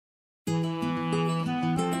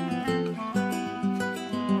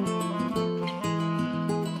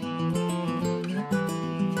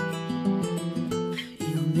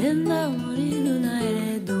Tremenda morir una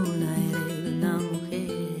una mujer.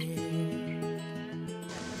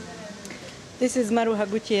 This is Maruja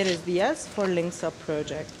Gutierrez-Diaz for Links Up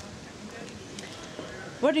project.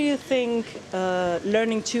 What do you think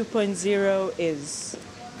Learning 2.0 is?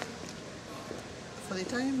 For the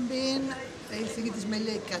time being, I think it is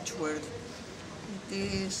mainly a catchword. It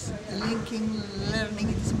is linking learning.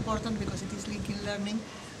 It is important because it is linking learning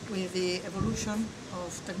with the evolution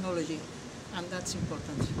of technology, and that's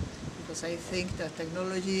important because I think that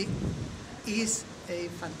technology is a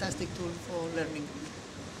fantastic tool for learning.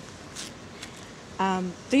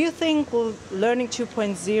 Do you think Learning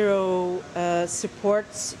 2.0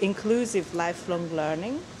 supports inclusive lifelong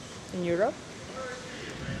learning in Europe?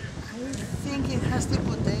 I think it has the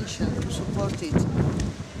potential to support it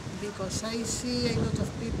because I see a lot of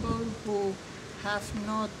people who have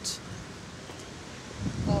not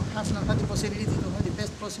had the possibility to have the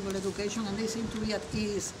best possible education, and they seem to be at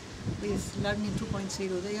ease with Learning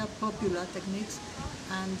 2.0. They are popular techniques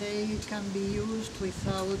and they can be used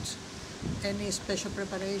without any special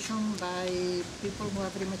preparation by people who are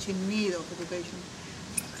very much in need of education.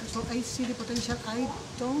 So I see the potential. I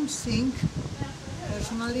don't think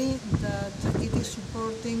personally that it is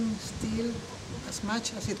supporting still as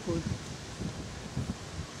much as it could.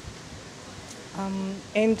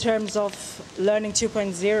 In terms of Learning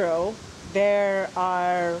 2.0, there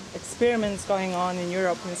are experiments going on in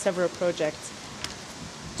Europe in several projects.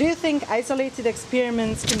 Do you think isolated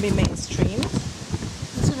experiments can be mainstreamed?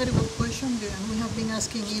 That's a very good question, and we have been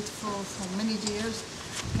asking it for many years.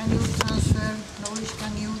 Can you transfer knowledge?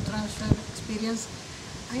 Can you transfer experience?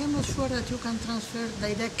 I am not sure that you can transfer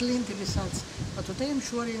directly the results, but what I am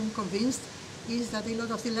sure, I am convinced, is that a lot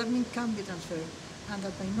of the learning can be transferred, and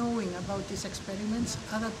that by knowing about these experiments,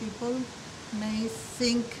 other people may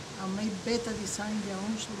think and may better design their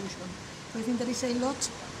own solution. So I think there is a lot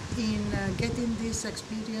in getting this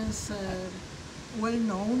experience well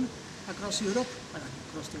known across Europe, well,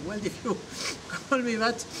 across the world if you call me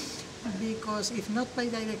that, because if not by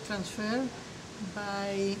direct transfer,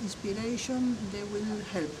 by inspiration, they will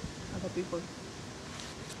help other people.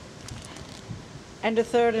 And the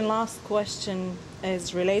third and last question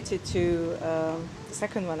is related to the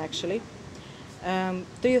second one, actually.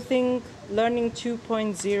 Do you think Learning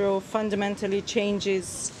 2.0 fundamentally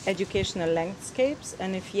changes educational landscapes,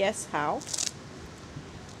 and if yes, how?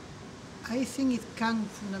 I think it can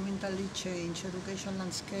fundamentally change education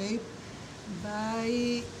landscape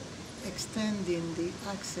by extending the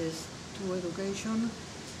access to education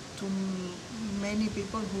to many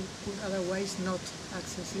people who could otherwise not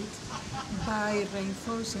access it, by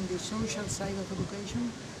reinforcing the social side of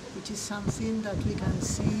education, which is something that we can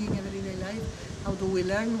see in everyday life. How do we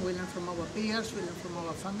learn? We learn from our peers, we learn from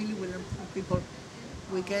our family, we learn from people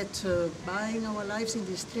we get by in our lives in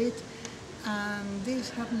the street, and these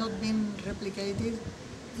have not been replicated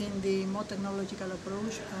in the more technological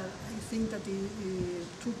approach. I think that the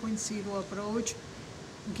 2.0 approach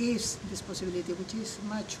gives this possibility, which is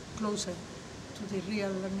much closer to the real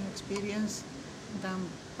learning experience than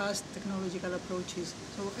past technological approaches.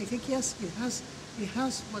 So I think yes, it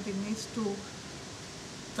has what it needs to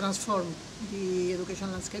transform the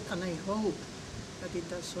education landscape, and I hope that it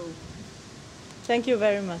does so. Thank you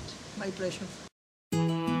very much. My pleasure.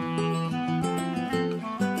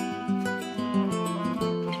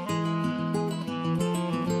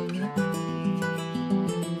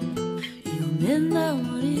 Tremenda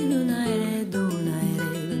morir